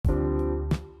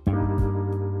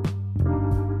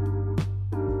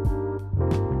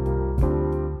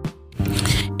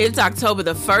It's October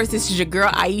the 1st. This is your girl,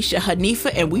 Aisha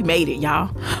Hanifa, and we made it, y'all.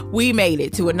 We made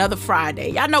it to another Friday.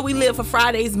 Y'all know we live for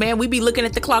Fridays, man. We be looking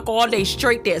at the clock all day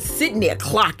straight there, sitting there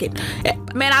clocking.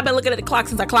 Man, I've been looking at the clock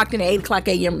since I clocked in at 8 o'clock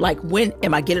a.m. Like, when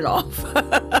am I getting off?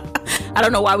 I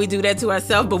don't know why we do that to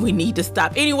ourselves, but we need to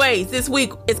stop. Anyways, this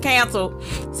week is canceled.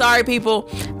 Sorry, people.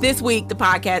 This week, the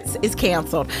podcast is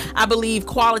canceled. I believe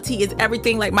quality is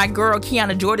everything, like my girl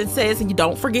Kiana Jordan says, and you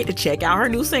don't forget to check out her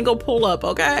new single, Pull Up,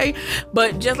 okay?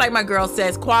 But just like my girl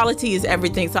says, quality is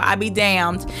everything. So I be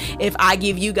damned if I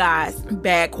give you guys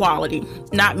bad quality.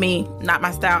 Not me, not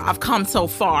my style. I've come so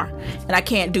far, and I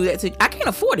can't do that I can't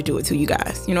afford to do it to you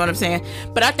guys. You know what I'm saying?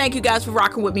 But I thank you guys for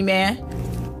rocking with me, man.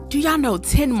 Do y'all know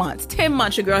 10 months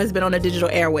your girl has been on the digital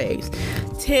airwaves?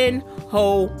 10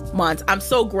 whole months. I'm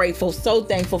so grateful, so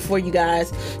thankful for you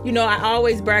guys. You know, I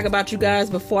always brag about you guys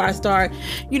before I start,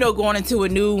 going into a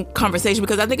new conversation,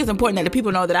 because I think it's important that the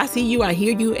people know that I see you, I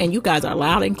hear you, and you guys are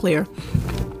loud and clear.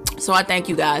 So I thank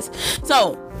you guys.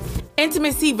 So,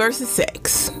 intimacy versus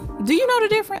sex. Do you know the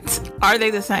difference? Are they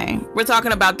the same? We're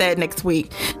talking about that next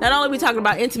week. Not only are we talking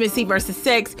about intimacy versus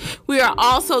sex, we are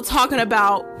also talking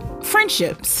about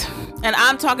friendships. And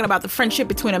I'm talking about the friendship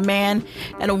between a man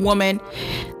and a woman.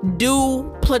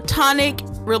 Do platonic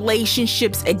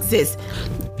relationships exist?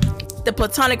 The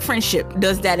platonic friendship,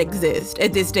 does that exist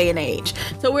at this day and age?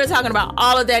 So we're talking about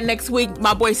all of that next week.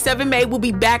 My boy Seven May will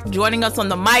be back joining us on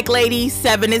the mic, ladies.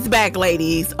 Seven is back,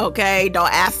 ladies. Okay,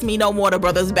 don't ask me no more. The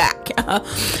brother's back.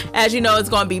 As you know, it's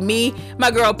gonna be me,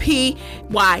 my girl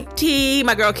PYT,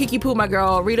 my girl Kiki Poo, my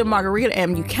girl Rita Margarita,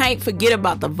 and you can't forget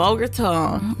about the vulgar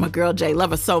tongue, my girl Jay. Love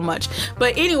her so much.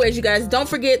 But anyways, you guys, don't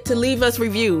forget to leave us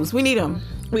reviews. We need them.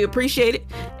 We appreciate it,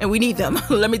 and we need them.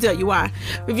 Let me tell you why.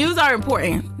 Reviews are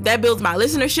important. That builds my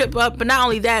listenership up, but not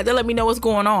only that, they let me know what's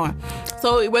going on.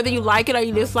 So whether you like it or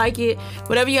you dislike it,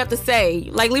 whatever you have to say,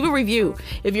 like, leave a review.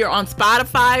 If you're on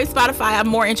Spotify, I'm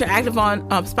more interactive on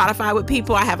Spotify with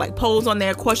people. I have like polls on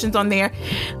there, questions on there.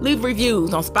 Leave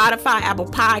reviews on Spotify, Apple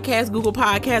Podcasts, Google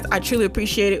Podcasts. I truly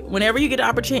appreciate it. Whenever you get the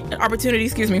opportunity,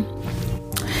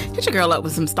 hit your girl up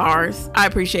with some stars. I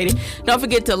appreciate it. Don't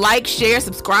forget to like, share,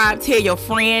 subscribe, tell your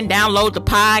friend, download the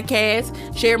podcast,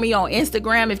 share me on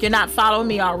Instagram. If you're not following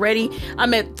me already,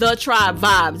 I'm at The Tribe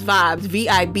Vibes,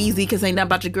 VIBZ, because ain't nothing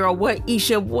about your girl. What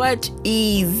Isha, what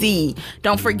easy.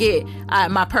 Don't forget,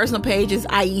 my personal page is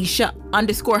Aisha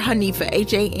 _Hanifa,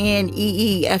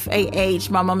 HANEEFAH.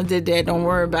 My mama did that. Don't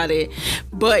worry about it.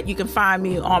 But you can find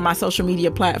me on my social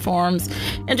media platforms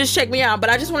and just check me out. But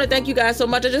I just want to thank you guys so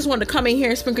much. I just wanted to come in here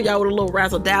and sprinkle y'all with a little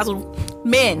razzle dazzle.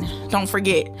 Men, don't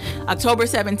forget, October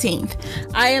 17th,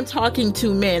 I am talking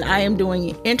to men. I am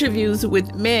doing interviews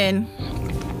with men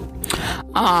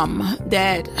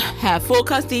that have full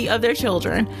custody of their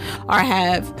children or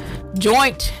have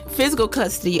joint physical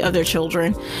custody of their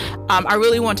children. I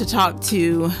really want to talk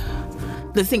to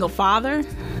the single father,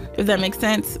 if that makes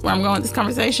sense, where I'm going with this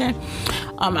conversation.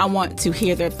 I want to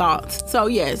hear their thoughts. So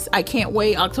yes, I can't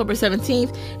wait. October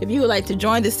 17th. If you would like to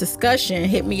join this discussion,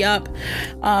 hit me up,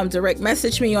 direct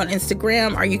message me on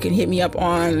Instagram, or you can hit me up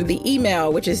on the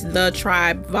email, which is The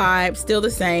Tribe Vibe, still the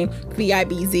same,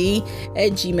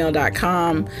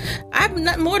 VIBZ@gmail.com. I have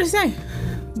nothing more to say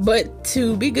but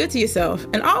to be good to yourself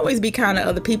and always be kind to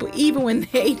other people, even when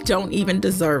they don't even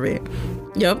deserve it.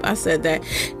 Yep, I said that.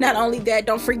 Not only that,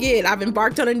 don't forget, I've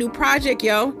embarked on a new project,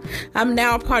 yo. I'm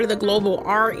now a part of the global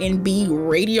R&B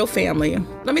radio family.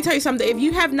 Let me tell you something. If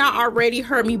you have not already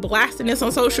heard me blasting this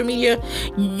on social media,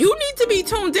 you need to be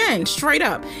tuned in, straight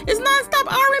up. It's nonstop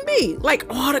R&B, like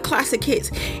all the classic hits.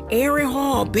 Aaron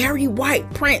Hall, Barry White,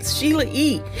 Prince, Sheila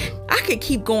E. I could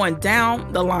keep going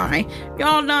down the line.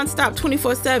 Y'all nonstop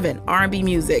 24/7 R&B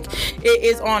music. It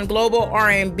is on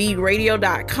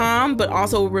globalrnbradio.com, but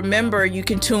also remember, you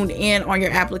can tune in on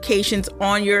your applications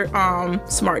on your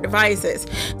smart devices.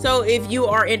 So if you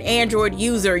are an Android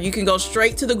user, you can go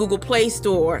straight to the Google Play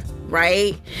Store,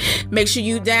 right? Make sure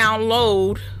you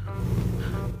download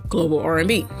Global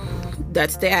R&B.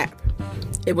 That's the app.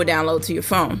 It will download to your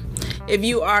phone. If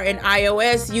you are an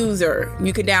iOS user,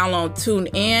 you can download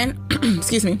TuneIn,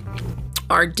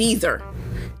 or Deezer,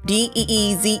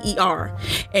 Deezer,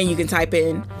 and you can type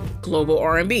in Global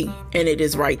R&B, and it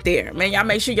is right there. Man, y'all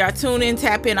make sure y'all tune in,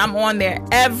 tap in. I'm on there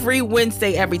every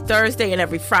Wednesday, every Thursday, and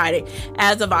every Friday.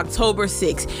 As of October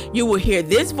 6th, you will hear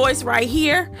this voice right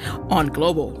here on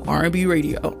Global R&B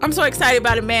Radio. I'm so excited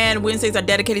about it, man. Wednesdays are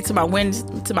dedicated to my women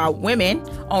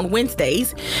on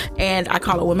Wednesdays, and I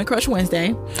call it Women Crush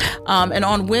Wednesday. And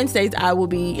on Wednesdays, I will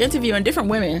be interviewing different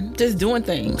women, just doing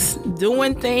things,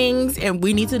 and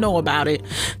we need to know about it.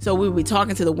 So we'll be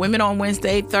talking to the women on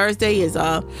Wednesday. Thursday is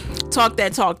Talk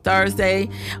That Talk Thursday.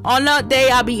 On that day,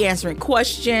 I'll be answering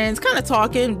questions, kind of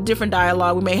talking, different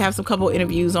dialogue. We may have some couple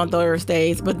interviews on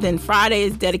Thursdays, but then Friday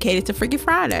is dedicated to Freaky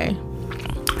Friday.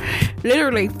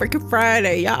 Literally freaking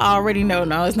Friday. Y'all already know.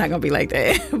 No, it's not gonna be like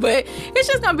that. But it's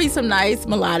just gonna be some nice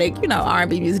melodic,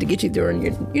 R&B music to get you during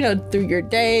your, through your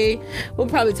day. We'll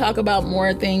probably talk about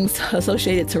more things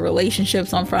associated to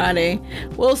relationships on Friday.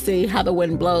 We'll see how the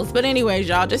wind blows. But anyways,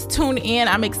 y'all, just tune in.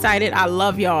 I'm excited. I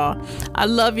love y'all. I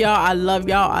love y'all. I love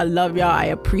y'all. I love y'all. I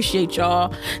appreciate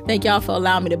y'all. Thank y'all for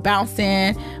allowing me to bounce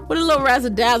in with a little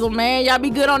razzle dazzle, man. Y'all be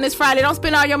good on this Friday. Don't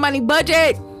spend all your money.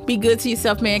 Budget. Be good to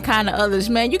yourself, man. Kind to others,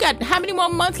 man. You got how many more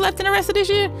months left in the rest of this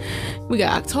year? We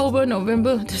got October,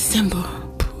 November, December.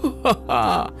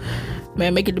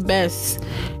 Man, make it the best.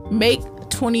 Make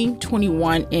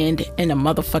 2021 end in a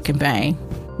motherfucking bang.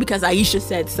 Because Aisha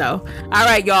said so. All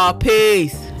right, y'all.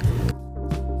 Peace.